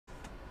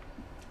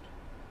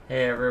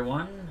Hey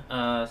everyone,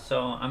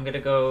 so I'm gonna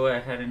go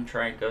ahead and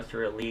try and go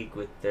through a league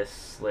with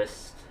this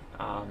list.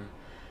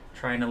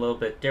 Trying a little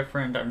bit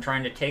different. I'm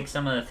trying to take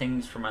some of the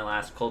things from my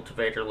last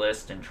cultivator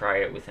list and try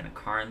it within a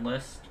Karn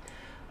list.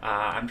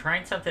 I'm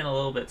trying something a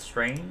little bit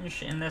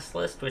strange in this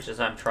list, which is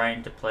I'm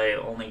trying to play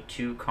only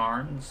 2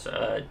 Karns.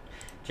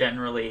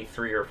 Generally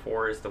 3 or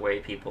 4 is the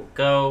way people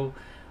go.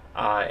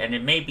 And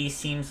it maybe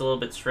seems a little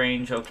bit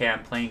strange. Okay,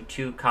 I'm playing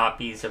 2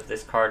 copies of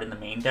this card in the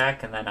main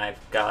deck, and then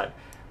I've got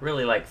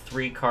really like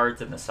 3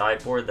 cards in the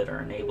sideboard that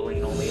are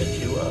enabling only a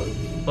 2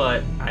 of.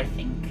 But I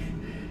think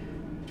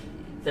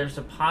there's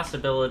a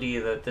possibility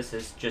that this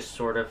is just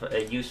sort of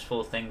a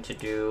useful thing to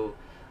do.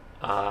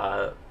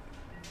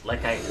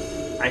 Like I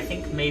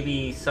think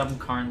maybe some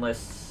Karn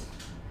lists,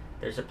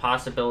 there's a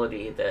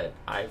possibility that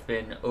I've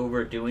been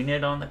overdoing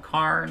it on the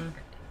Karn.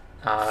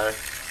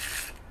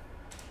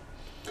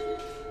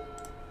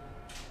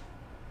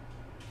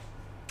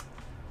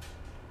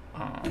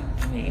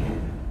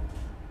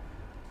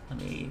 Let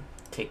me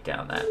take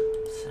down that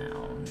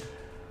sound.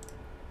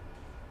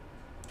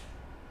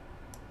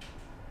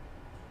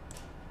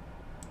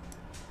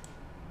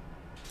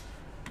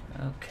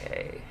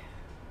 Okay.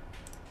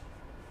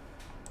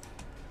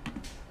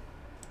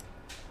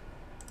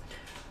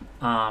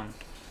 I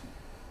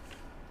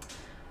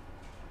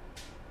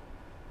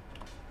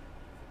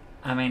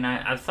mean,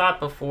 I've thought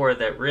before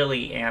that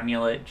really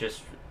Amulet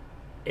just,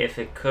 if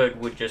it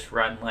could, would just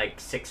run like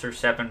 6 or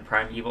 7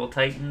 Primeval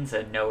Titans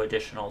and no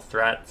additional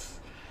threats.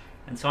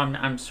 And so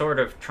I'm sort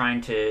of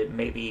trying to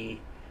maybe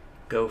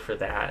go for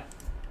that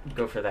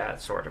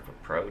sort of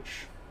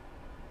approach.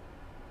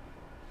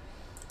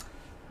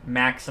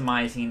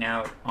 Maximizing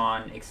out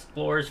on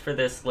Explorers for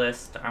this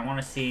list. I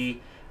want to see,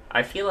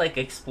 I feel like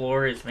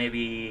Explorer is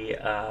maybe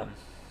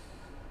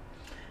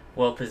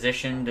well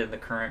positioned in the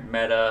current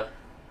meta.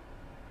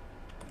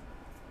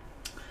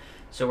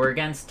 So we're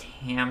against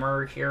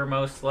Hammer here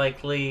most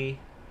likely.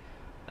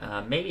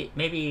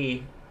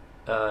 Maybe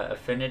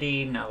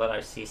Affinity now that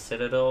I see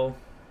Citadel.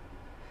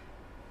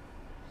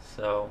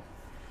 So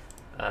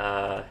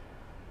our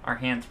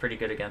hand's pretty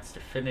good against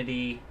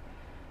Affinity.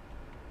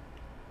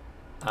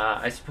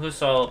 I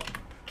suppose I'll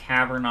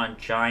Cavern on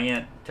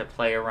Giant to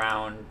play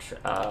around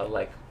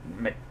like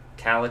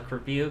Metallic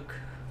Rebuke.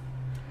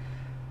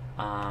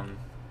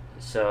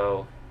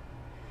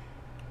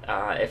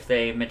 If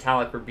they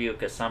Metallic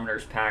Rebuke a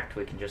Summoner's Pact,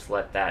 we can just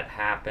let that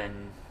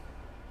happen.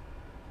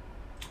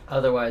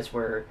 Otherwise,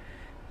 we're,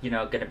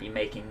 going to be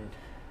making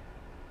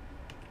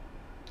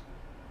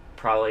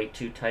probably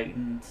 2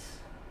 Titans.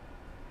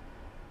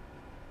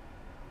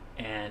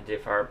 And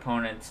if our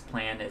opponent's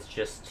plan is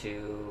just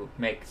to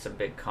make some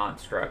big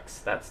constructs,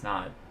 that's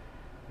not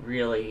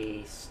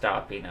really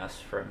stopping us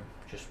from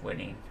just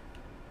winning.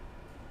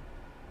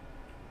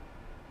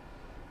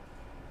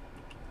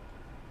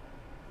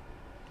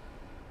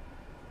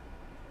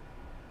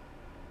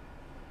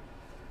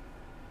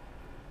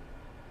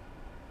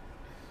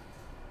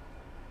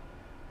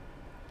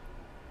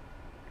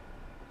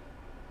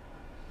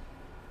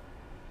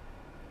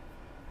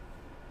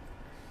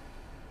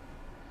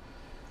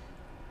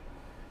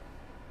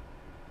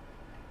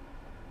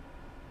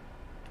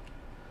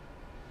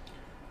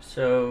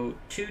 So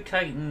 2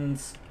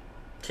 Titans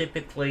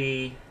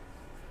typically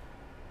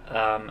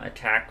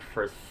attack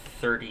for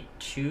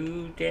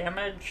 32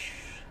 damage.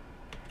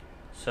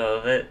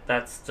 So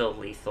that's still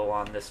lethal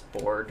on this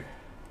board.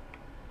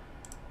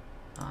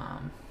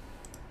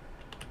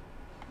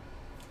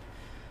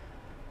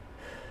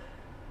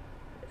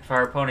 If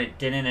our opponent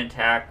didn't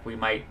attack, we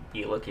might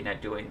be looking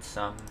at doing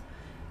some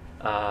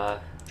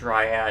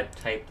Dryad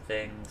type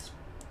things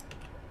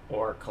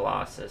or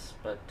Colossus,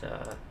 but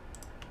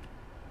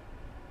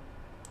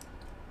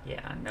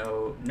yeah,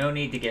 no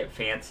need to get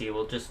fancy.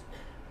 We'll just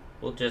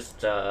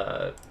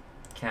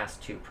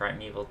cast 2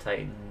 Primeval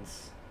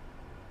Titans.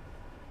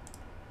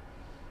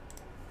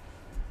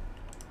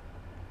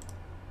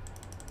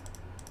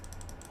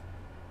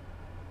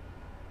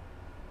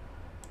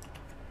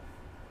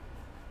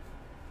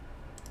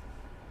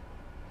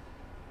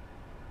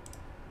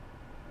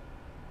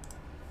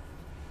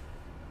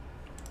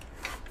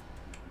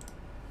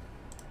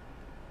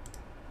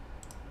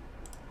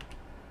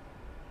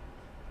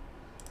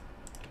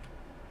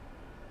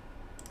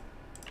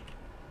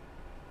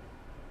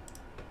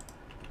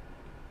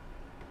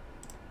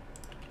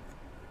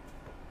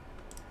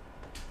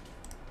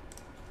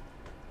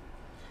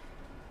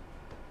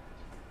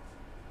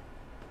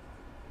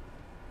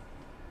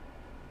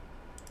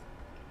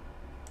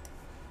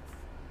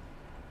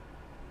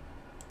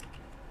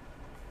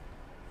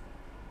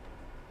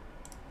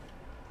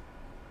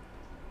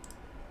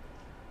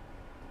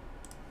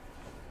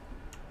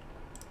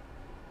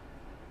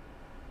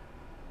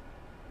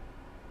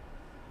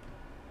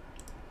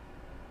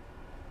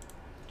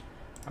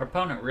 Our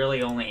opponent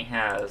really only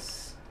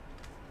has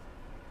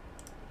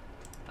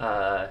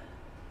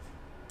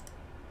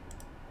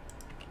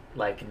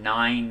like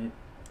 9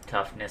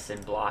 toughness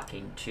and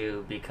blocking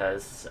too,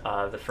 because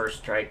the first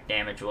strike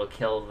damage will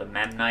kill the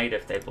Memnite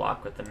if they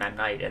block with the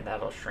Memnite, and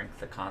that'll shrink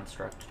the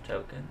construct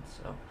token.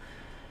 So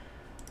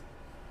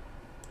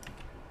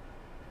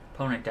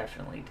opponent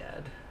definitely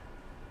dead.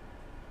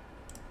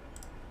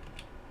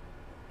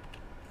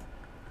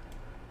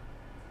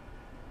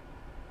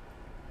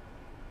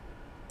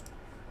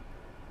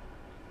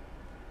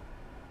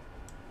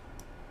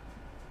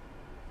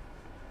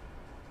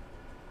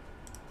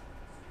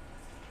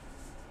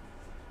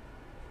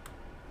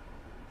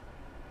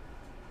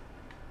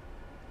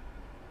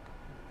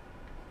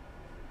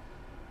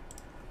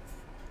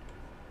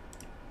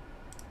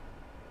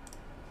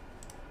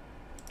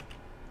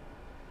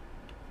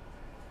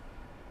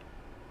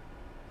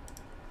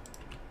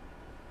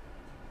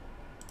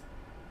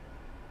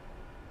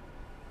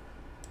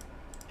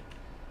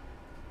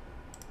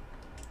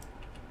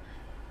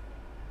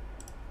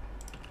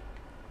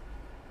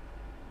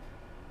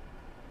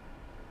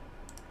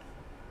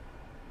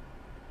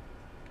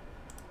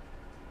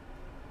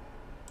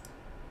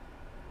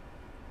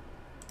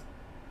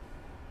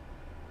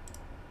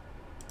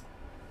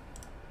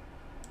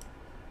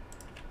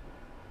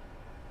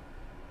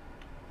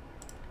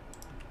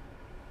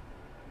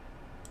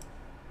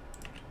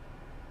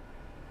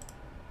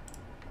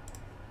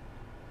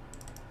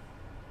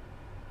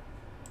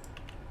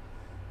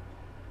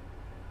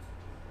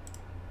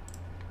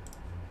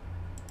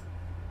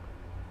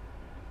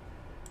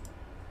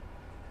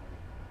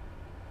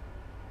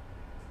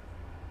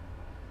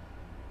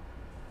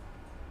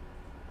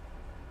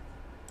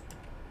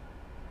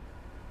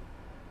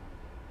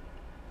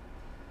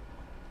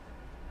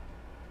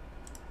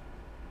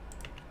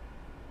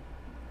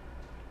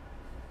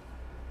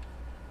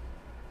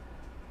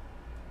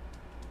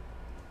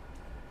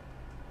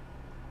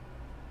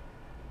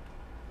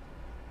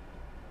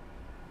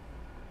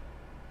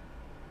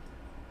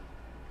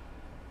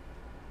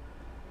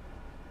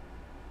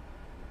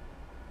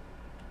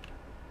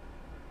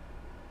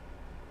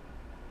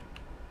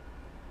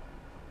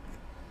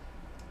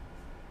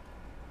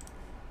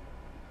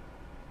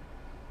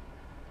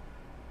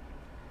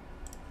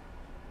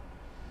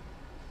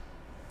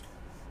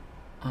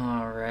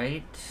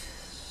 Alright,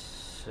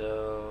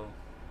 so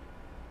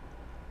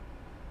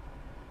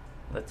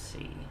let's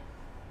see.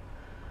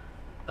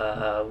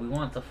 We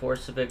want the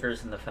Force of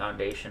Vigors and the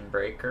Foundation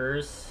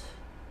Breakers.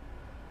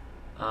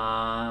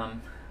 I'll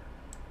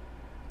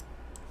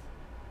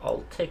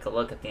take a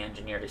look at the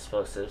Engineered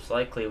Explosives.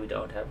 Likely we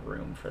don't have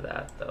room for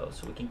that though.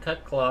 So we can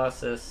cut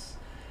Colossus,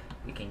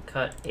 we can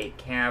cut a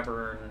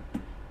Cavern,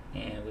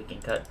 and we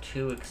can cut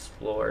 2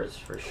 Explorers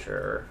for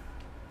sure.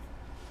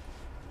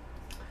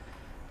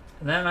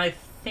 And then I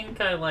think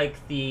I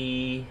like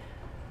the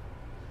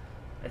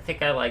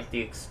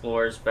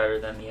Explorers better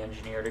than the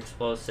Engineered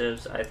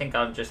Explosives. I think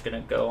I'm just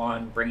going to go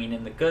on bringing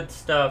in the good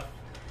stuff,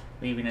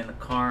 leaving in the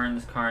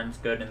Karns. Karn's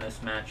good in this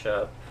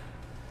matchup.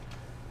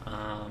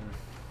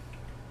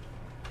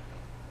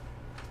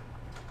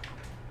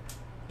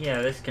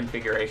 Yeah, this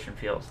configuration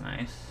feels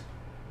nice.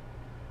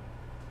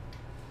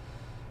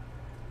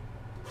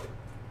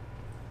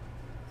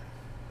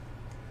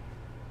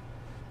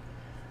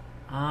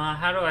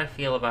 How do I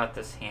feel about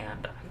this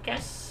hand?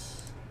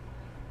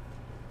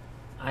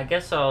 I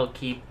guess I'll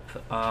keep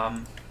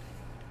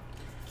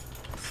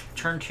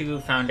turn 2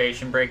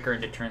 Foundation Breaker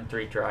into turn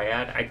 3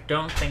 Dryad. I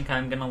don't think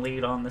I'm gonna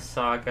lead on the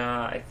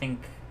Saga. I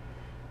think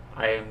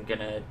I am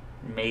gonna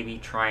maybe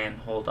try and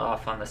hold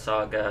off on the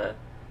Saga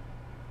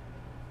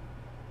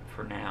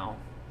for now.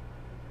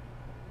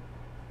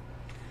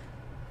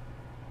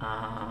 So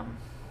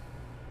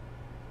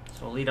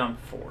I'll lead on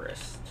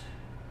Forest.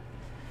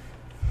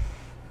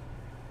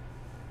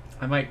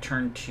 I might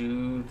turn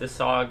to the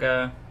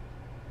Saga.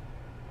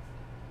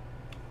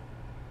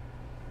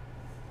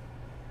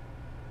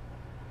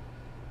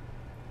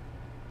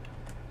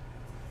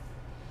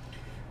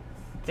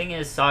 Thing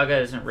is, Saga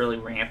isn't really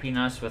ramping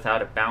us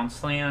without a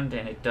bounce land,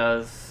 and it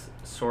does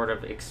sort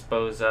of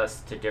expose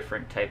us to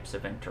different types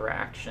of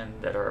interaction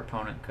that our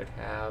opponent could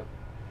have.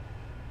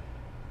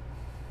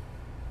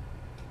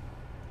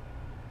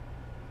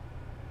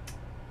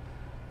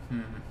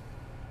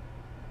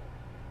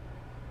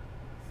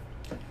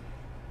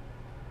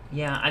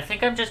 Yeah, I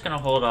think I'm just going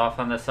to hold off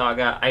on the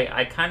Saga.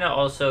 I kind of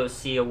also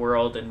see a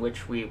world in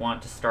which we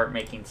want to start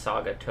making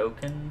Saga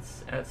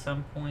tokens at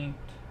some point.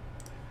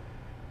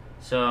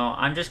 So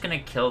I'm just going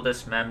to kill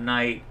this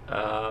Memnite.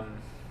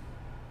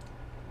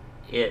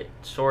 It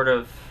sort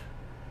of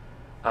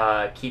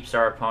keeps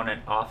our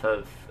opponent off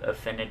of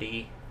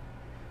Affinity.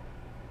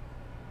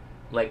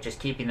 Like, just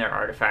keeping their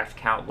artifact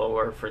count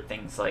lower for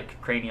things like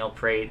Cranial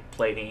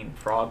Plating,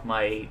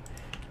 Frogmite,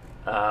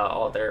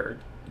 all their,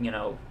 you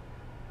know,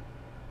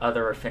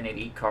 other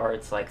affinity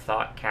cards like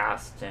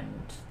Thoughtcast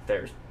and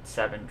their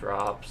 7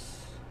 drops.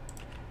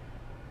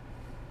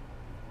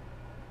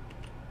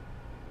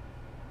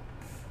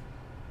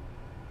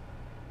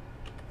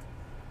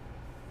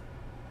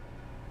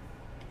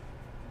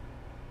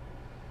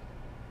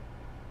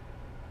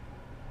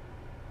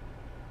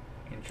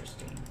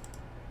 Interesting.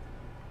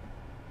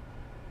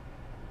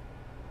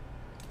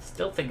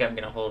 Still think I'm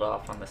going to hold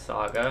off on the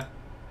Saga.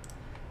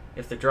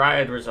 If the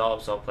Dryad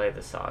resolves, I'll play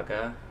the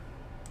Saga.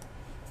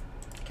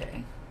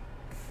 Okay.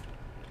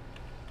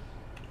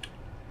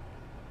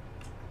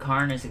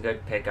 Karn is a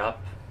good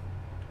pickup.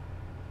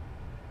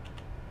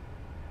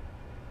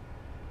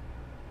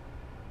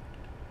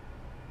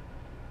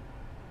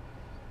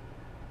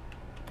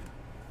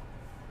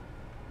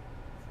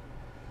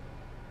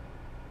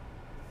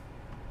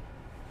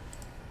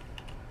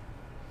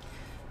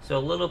 So a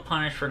little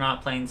punished for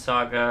not playing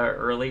Saga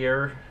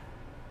earlier,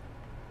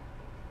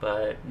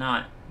 but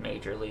not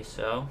majorly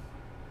so.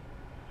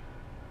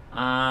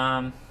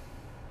 I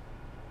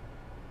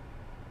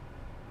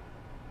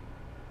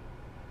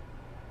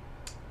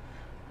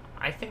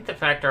think the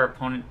fact our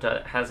opponent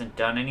hasn't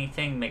done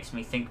anything makes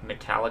me think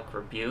Metallic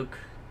Rebuke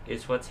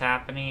is what's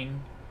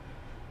happening.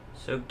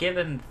 So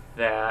given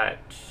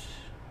that,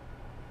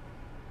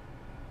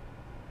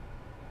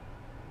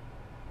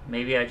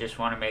 maybe I just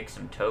want to make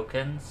some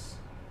tokens.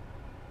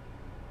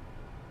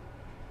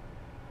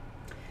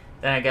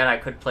 Then again, I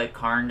could play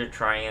Karn to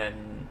try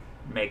and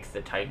make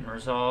the Titan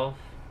resolve.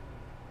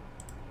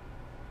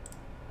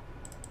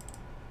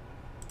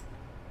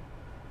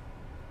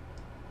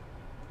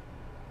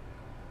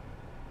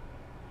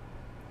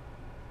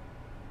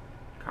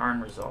 Karn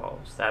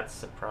resolves. That's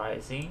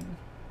surprising.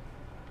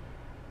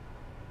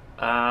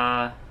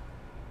 I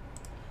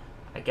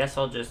guess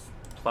I'll just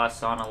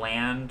plus on a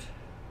land.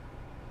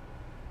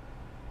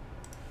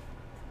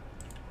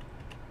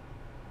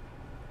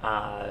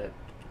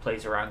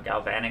 Plays around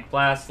Galvanic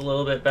Blast a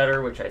little bit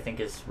better, which I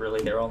think is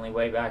really their only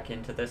way back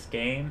into this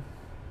game.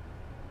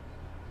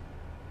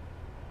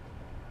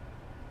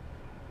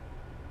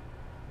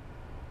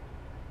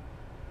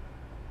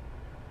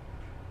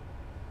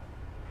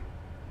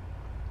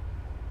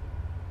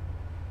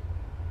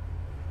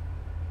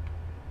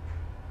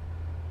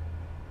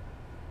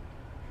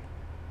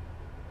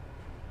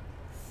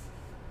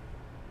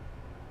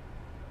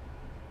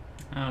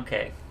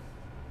 Okay.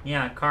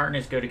 Yeah, Karn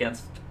is good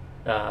against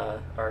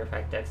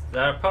artifact decks.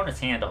 The opponent's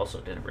hand also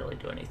didn't really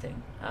do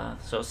anything.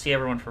 So see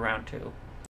everyone for round 2.